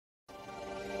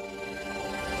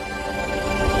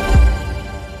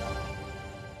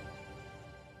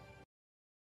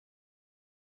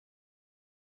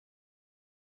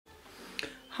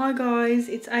Hi guys,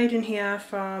 it's Aiden here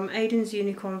from Aiden's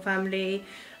Unicorn Family.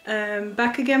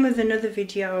 Back again with another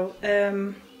video.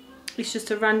 It's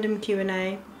just a random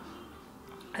Q&A.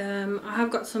 I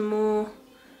have got some more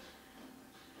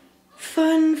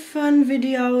fun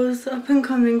videos up and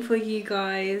coming for you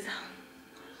guys.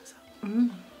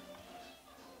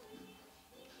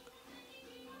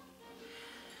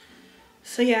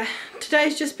 So yeah,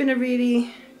 today's just been a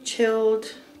really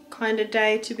chilled kind of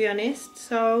day, to be honest.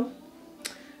 So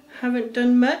haven't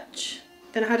done much.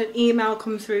 Then I had an email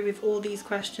come through with all these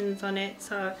questions on it,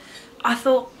 so I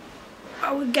thought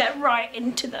I would get right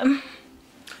into them.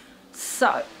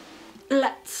 So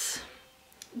let's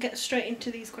get straight into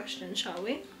these questions, shall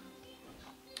we?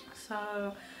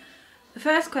 So the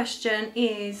first question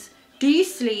is, do you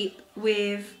sleep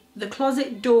with the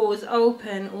closet doors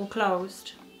open or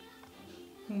closed?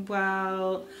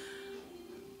 Well,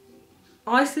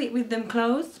 I sleep with them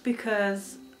closed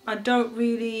because I don't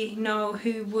really know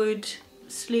who would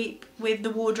sleep with the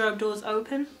wardrobe doors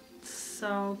open,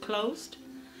 so closed.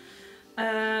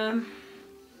 The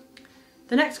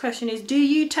next question is, do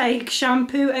you take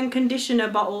shampoo and conditioner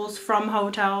bottles from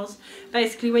hotels?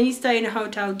 Basically, when you stay in a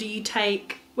hotel,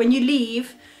 when you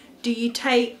leave, do you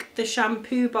take the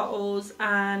shampoo bottles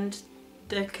and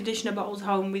the conditioner bottles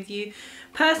home with you?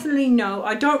 Personally, no.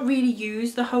 I don't really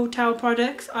use the hotel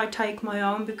products. I take my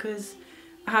own because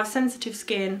I have sensitive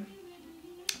skin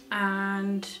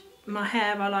and my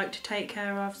hair I like to take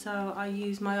care of, so I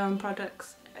use my own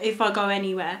products if I go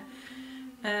anywhere.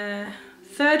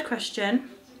 Third question,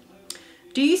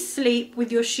 do you sleep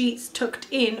with your sheets tucked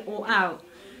in or out?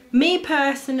 Me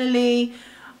personally,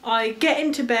 I get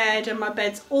into bed and my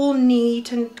bed's all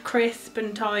neat and crisp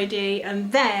and tidy,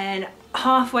 and then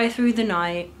halfway through the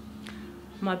night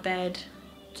my bed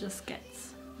just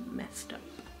gets messed up.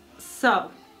 So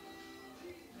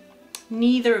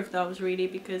neither of those really,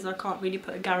 because I can't really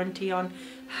put a guarantee on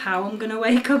how I'm gonna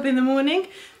wake up in the morning,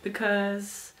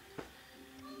 because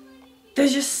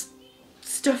there's just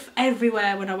stuff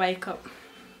everywhere when I wake up.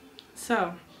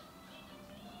 So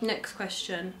next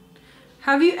question,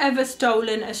 have you ever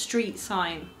stolen a street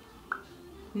sign?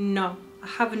 No, I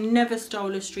have never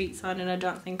stolen a street sign, and I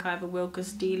don't think I ever will, because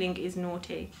stealing is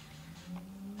naughty.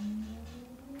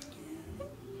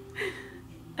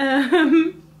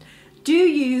 Do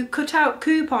you cut out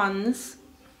coupons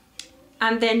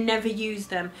and then never use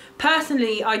them?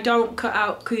 Personally, I don't cut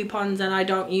out coupons and I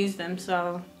don't use them,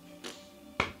 so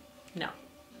no.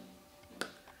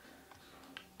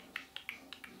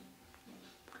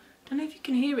 Don't know if you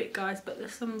can hear it, guys, but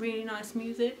there's some really nice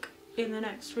music in the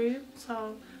next room,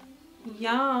 so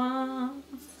yeah.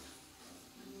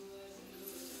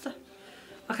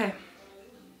 Okay.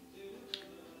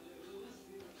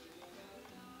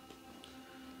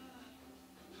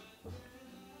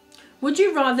 Would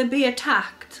you rather be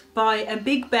attacked by a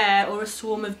big bear or a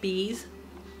swarm of bees?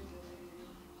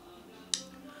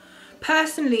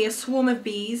 Personally, a swarm of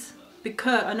bees,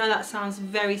 because I know that sounds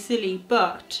very silly,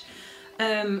 but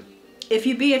if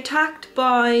you be attacked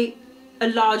by a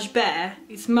large bear,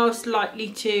 it's most likely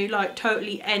to like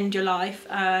totally end your life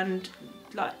and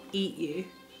like eat you.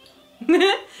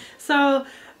 So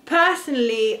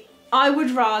personally, I would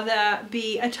rather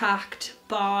be attacked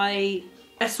by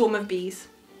a swarm of bees.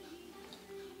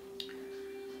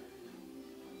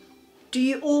 Do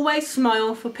you always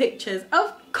smile for pictures?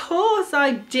 Of course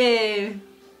I do.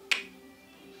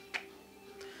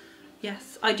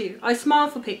 Yes, I do. I smile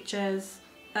for pictures,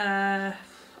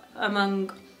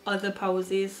 among other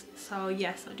poses. So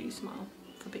yes, I do smile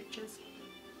for pictures.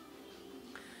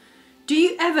 Do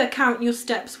you ever count your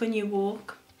steps when you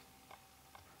walk?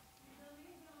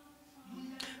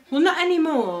 Well, not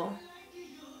anymore.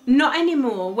 Not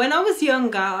anymore. When I was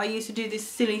younger, I used to do this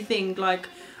silly thing, like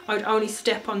I'd only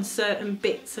step on certain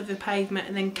bits of the pavement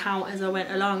and then count as I went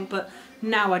along, but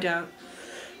now I don't.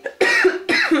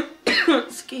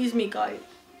 Excuse me, guys.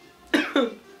 I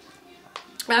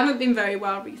haven't been very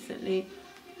well recently,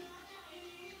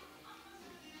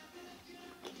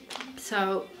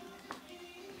 so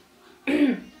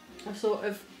I've sort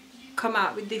of come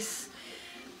out with this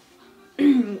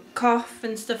cough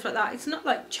and stuff like that. It's not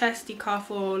like chesty cough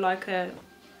or like a,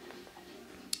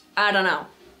 I don't know.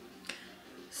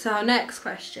 So next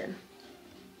question,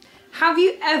 have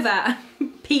you ever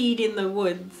peed in the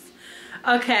woods?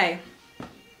 Okay,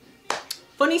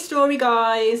 funny story,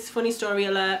 guys, funny story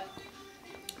alert.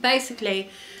 Basically,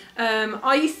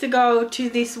 I used to go to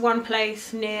this one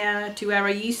place near to where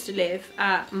I used to live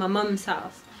at my mum's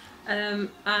house, and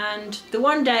the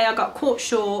one day I got caught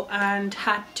short and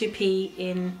had to pee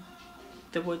in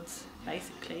the woods.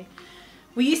 Basically,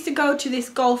 we used to go to this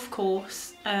golf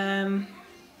course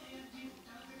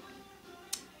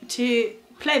to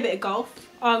play a bit of golf.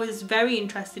 I was very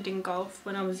interested in golf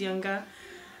when I was younger.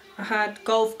 I had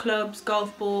golf clubs,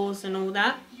 golf balls and all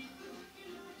that.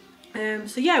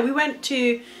 So yeah, we went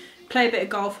to play a bit of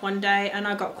golf one day and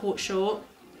I got caught short.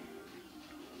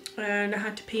 And I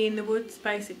had to pee in the woods,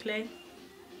 basically.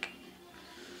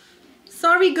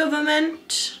 Sorry,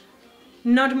 government.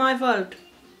 Not my fault.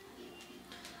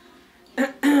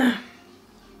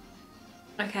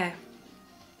 Okay.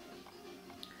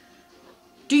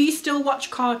 Do you still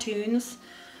watch cartoons?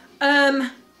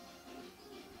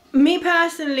 Me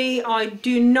personally, I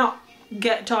do not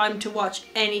get time to watch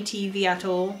any TV at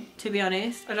all, to be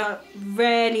honest. I don't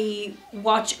rarely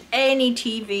watch any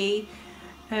TV.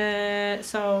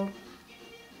 So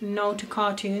no to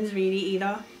cartoons really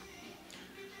either.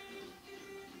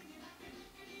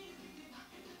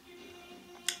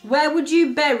 Where would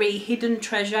you bury hidden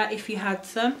treasure if you had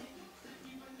some?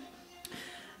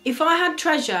 If I had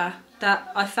treasure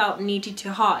that I felt needed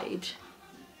to hide,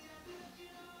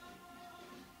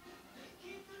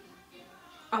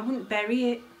 I wouldn't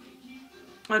bury it.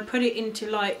 I'd put it into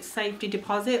like safety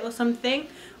deposit or something.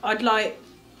 I'd like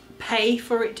pay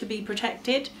for it to be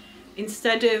protected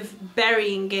instead of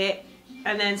burying it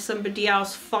and then somebody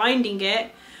else finding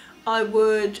it. I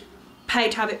would pay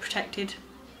to have it protected.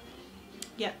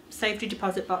 Yeah, safety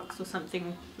deposit box or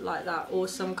something like that, or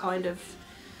some kind of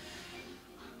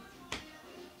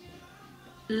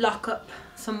lock up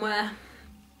somewhere.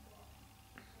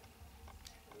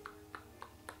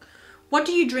 What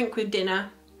do you drink with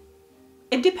dinner?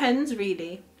 It depends,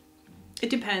 really. It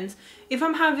depends. If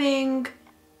I'm having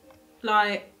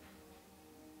like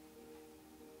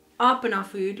apana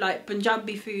food, like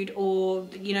Punjabi food, or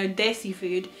you know, desi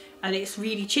food, and it's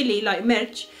really chilly like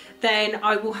mirch, then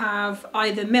I will have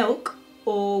either milk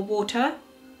or water.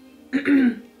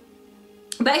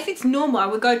 But if it's normal, I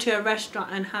would go to a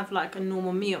restaurant and have like a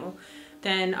normal meal,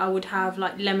 then I would have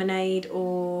like lemonade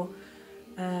or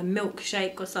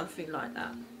milkshake or something like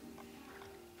that.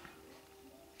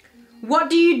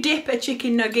 What do you dip a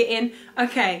chicken nugget in?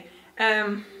 Okay,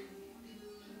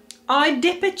 I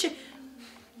dip a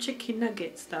chicken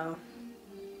nuggets though.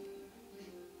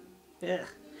 Ugh.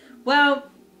 Well,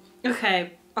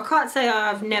 okay, I can't say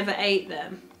I've never ate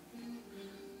them.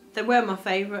 They were my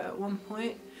favourite at one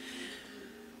point.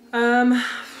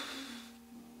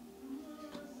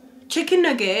 Chicken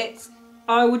nuggets,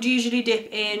 I would usually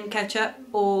dip in ketchup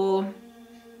or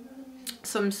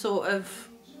some sort of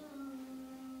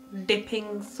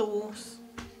dipping sauce,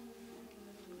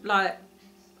 like,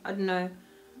 I don't know,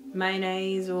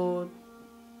 mayonnaise or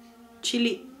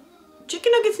chili.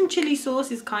 Chicken nuggets and chili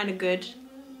sauce is kind of good.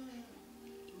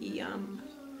 Yum.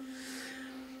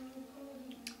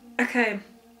 Okay,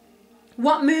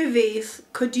 what movies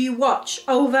could you watch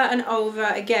over and over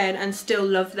again and still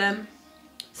love them?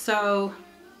 So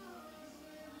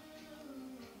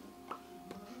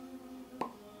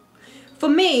for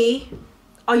me,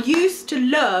 I used to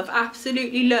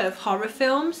absolutely love horror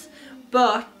films,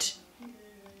 but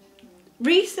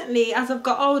recently, as I've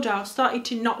got older, I've started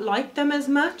to not like them as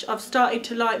much. I've started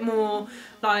to like more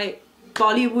like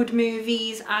Bollywood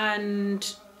movies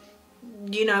and,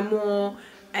 you know, more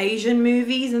Asian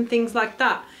movies and things like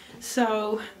that.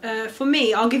 So for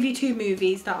me, I'll give you two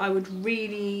movies that I would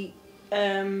really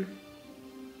that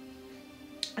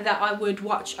I would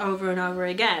watch over and over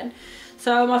again.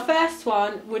 So my first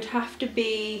one would have to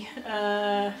be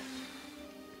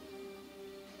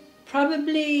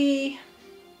probably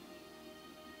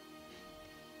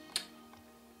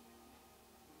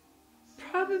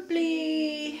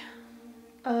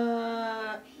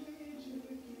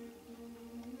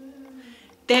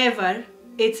Devar.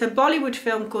 It's a Bollywood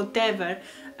film called Devar.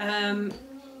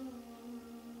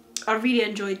 I really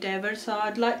enjoyed Devar, so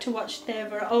I'd like to watch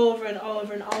Devar over and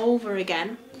over and over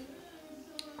again.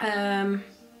 And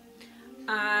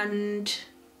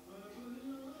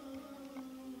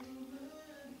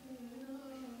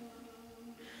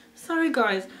sorry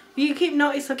guys, you keep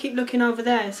notice I keep looking over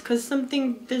there. It's because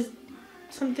there's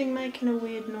something making a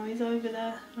weird noise over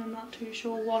there. I'm not too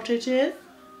sure what it is.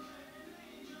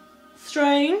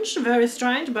 Strange, very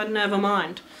strange, but never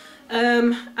mind.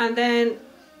 And then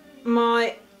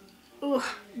my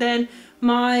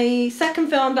second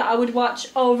film that I would watch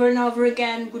over and over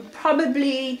again would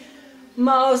probably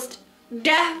most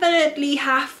definitely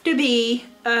have to be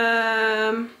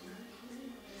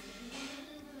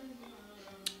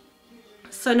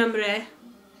Sonamre.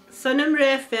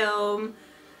 Sonamre film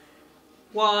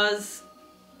was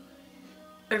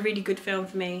a really good film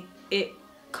for me. It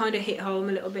kind of hit home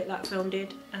a little bit, that film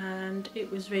did, and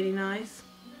it was really nice.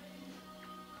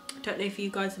 Don't know if you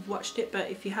guys have watched it,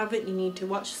 but if you haven't, you need to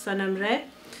watch Sanamre.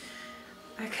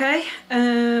 Okay,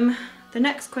 the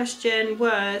next question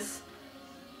was,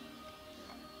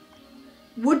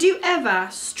 would you ever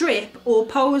strip or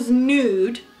pose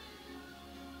nude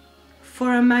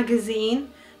for a magazine?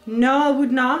 No, I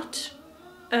would not.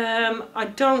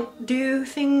 I don't do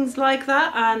things like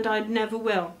that, and I never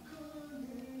will.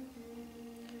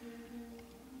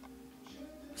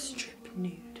 Strip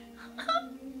nude.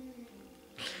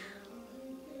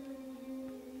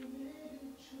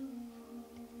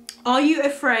 Are you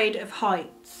afraid of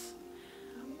heights?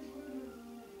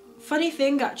 Funny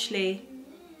thing actually,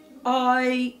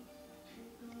 with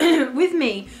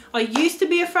me, I used to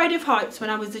be afraid of heights when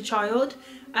I was a child,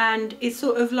 and it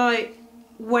sort of like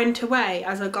went away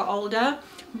as I got older.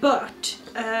 But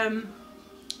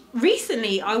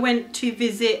recently I went to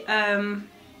visit a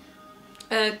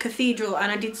cathedral,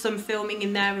 and I did some filming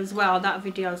in there as well. That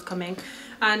video is coming,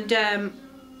 and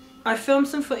I filmed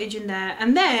some footage in there,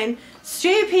 and then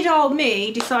stupid old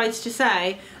me decides to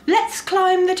say, let's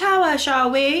climb the tower, shall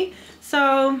we?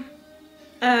 So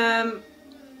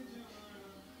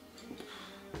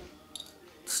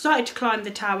started to climb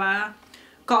the tower,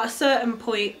 got a certain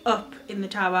point up in the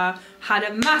tower, had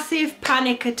a massive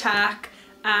panic attack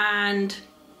and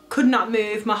could not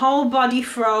move. My whole body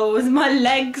froze, my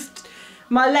legs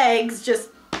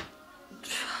just,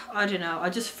 I don't know,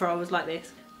 I just froze like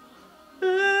this.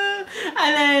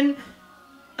 And then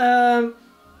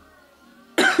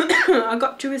I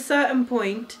got to a certain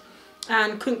point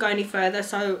and couldn't go any further,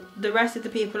 so the rest of the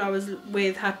people I was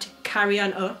with had to carry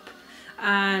on up,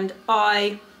 and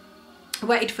I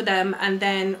waited for them. And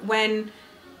then when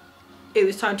it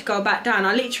was time to go back down,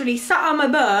 I literally sat on my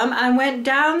bum and went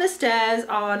down the stairs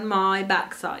on my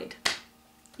backside.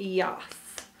 Yes.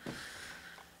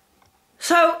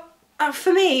 So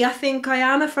for me, I think I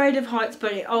am afraid of heights,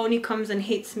 but it only comes and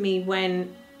hits me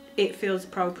when it feels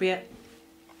appropriate.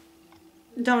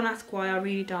 Don't ask why, I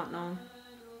really don't know.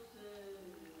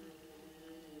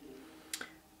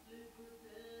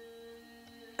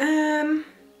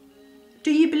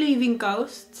 Do you believe in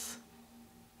ghosts?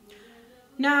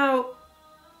 Now,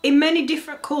 in many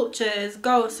different cultures,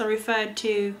 ghosts are referred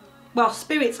to, well,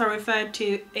 spirits are referred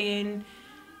to in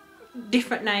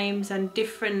different names and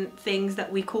different things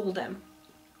that we call them.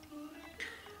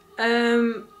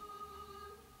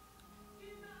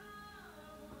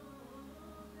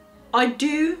 I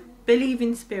do believe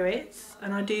in spirits,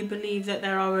 and I do believe that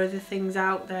there are other things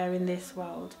out there in this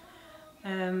world.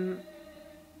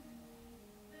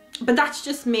 But that's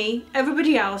just me.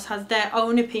 Everybody else has their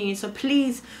own opinion, so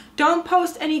please don't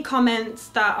post any comments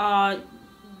that are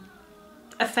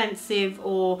offensive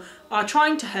or are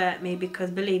trying to hurt me, because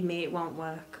believe me, it won't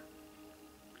work.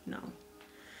 No.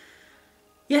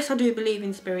 Yes, I do believe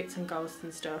in spirits and ghosts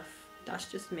and stuff. That's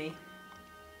just me.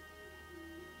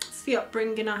 It's the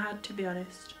upbringing I had, to be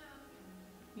honest.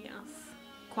 Yes.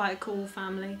 Quite a cool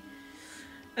family.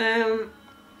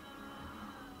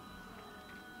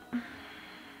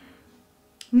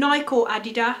 Nike or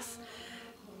Adidas?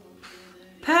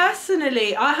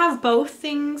 Personally, I have both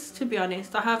things, to be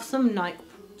honest. I have some Nike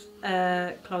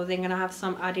clothing, and I have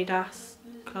some Adidas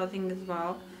clothing as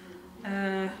well.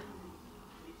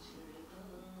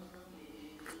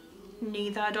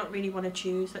 Neither. I don't really want to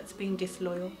choose. That's being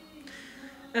disloyal.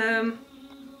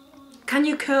 Can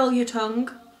you curl your tongue?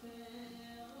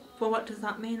 Well, what does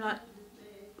that mean? Like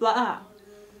that?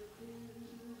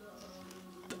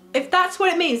 If that's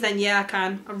what it means, then yeah, I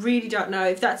can. I really don't know.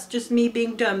 If that's just me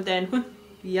being dumb, then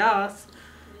yes.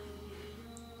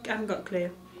 I haven't got a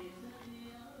clue.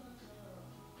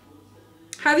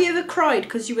 Have you ever cried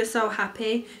because you were so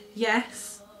happy?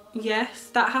 Yes. Yes,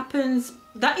 that happens.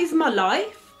 That is my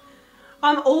life.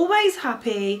 I'm always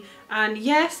happy, and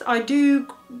yes, I do.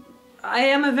 I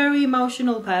am a very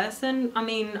emotional person. I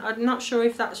mean, I'm not sure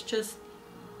if that's just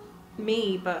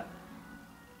me, but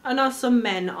I know some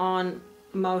men aren't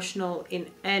emotional in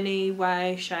any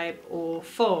way, shape or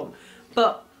form,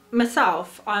 but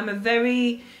myself, I'm a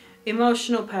very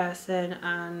emotional person,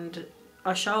 and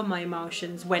I show my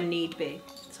emotions when need be.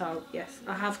 So yes,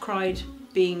 I have cried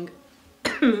being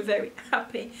very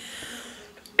happy.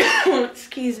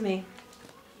 Excuse me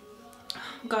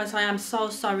guys, I am so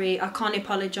sorry. I can't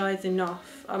apologise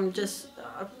enough. I'm just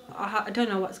I don't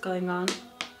know what's going on.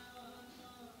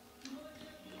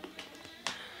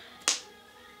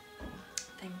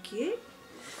 Thank you.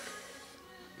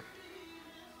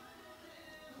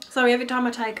 Sorry, every time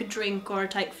I take a drink or I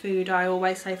take food, I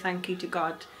always say thank you to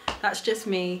God. That's just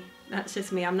me. That's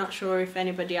just me. I'm not sure if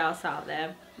anybody else out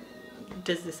there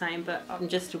does the same, but I'm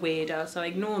just a weirdo, so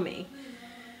ignore me.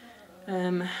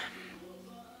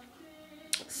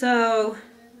 So,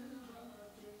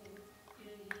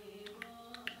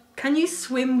 can you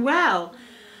swim well?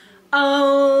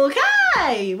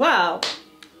 Okay, well,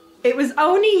 it was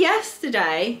only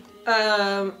yesterday.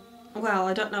 Well,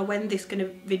 I don't know when this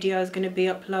video is gonna be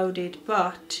uploaded,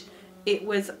 but it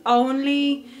was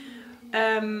only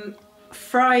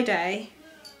Friday,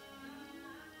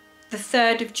 the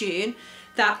 3rd of June,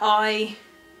 that I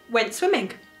went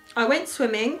swimming. I went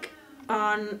swimming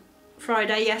on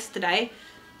Friday, yesterday,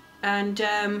 and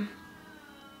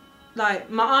like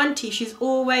my auntie, she's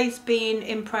always been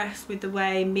impressed with the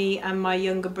way me and my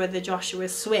younger brother Joshua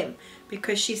swim,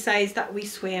 because she says that we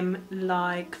swim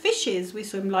like fishes, we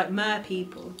swim like mer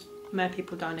people. Mer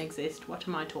people don't exist, what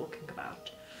am I talking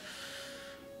about?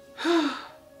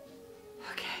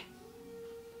 Okay.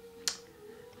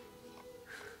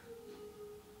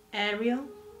 Ariel,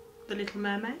 the Little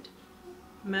Mermaid?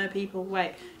 Mer people,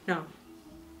 wait, no,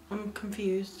 I'm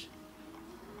confused.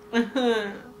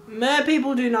 Mer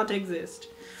people do not exist.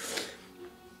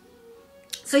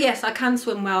 So yes, I can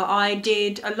swim well. I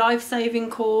did a life-saving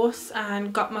course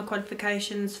and got my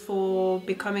qualifications for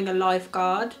becoming a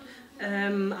lifeguard.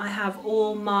 I have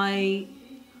all my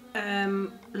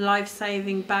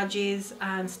life-saving badges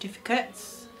and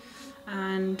certificates,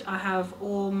 and I have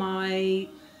all my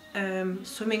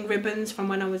swimming ribbons from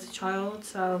when I was a child.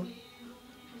 So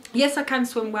yes, I can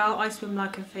swim well. I swim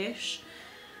like a fish.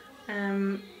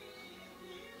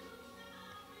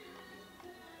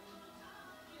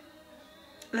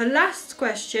 The last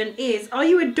question is, are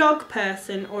you a dog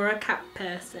person or a cat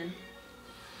person?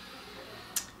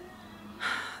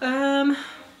 I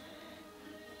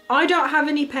don't have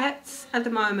any pets at the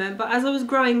moment, but as I was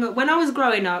growing up, when I was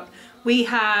growing up, we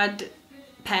had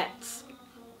pets.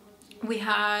 We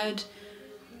had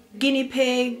guinea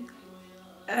pig,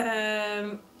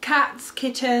 cats,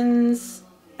 kittens,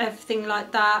 everything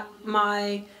like that.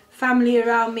 My family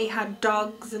around me had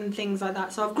dogs and things like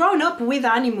that. So I've grown up with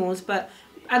animals, but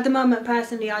at the moment,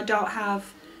 personally, I don't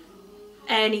have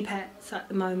any pets at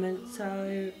the moment.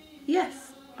 So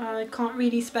yes, I can't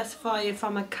really specify if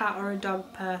I'm a cat or a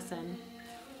dog person.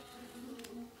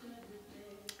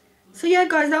 So yeah,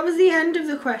 guys, that was the end of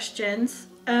the questions.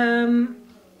 So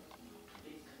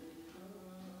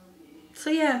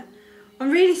yeah,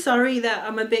 I'm really sorry that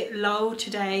I'm a bit low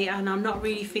today and I'm not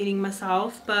really feeling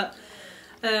myself, but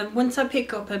once I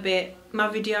pick up a bit, my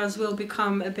videos will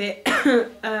become a bit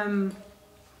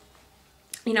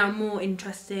you know, more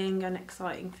interesting and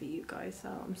exciting for you guys. So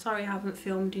I'm sorry I haven't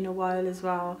filmed in a while as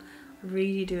well. I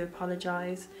really do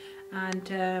apologise.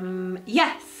 And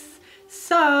yes,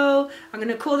 so I'm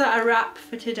gonna call that a wrap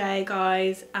for today,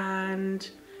 guys, and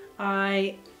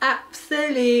I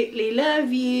absolutely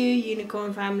love you,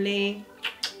 unicorn family.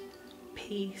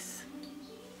 Peace.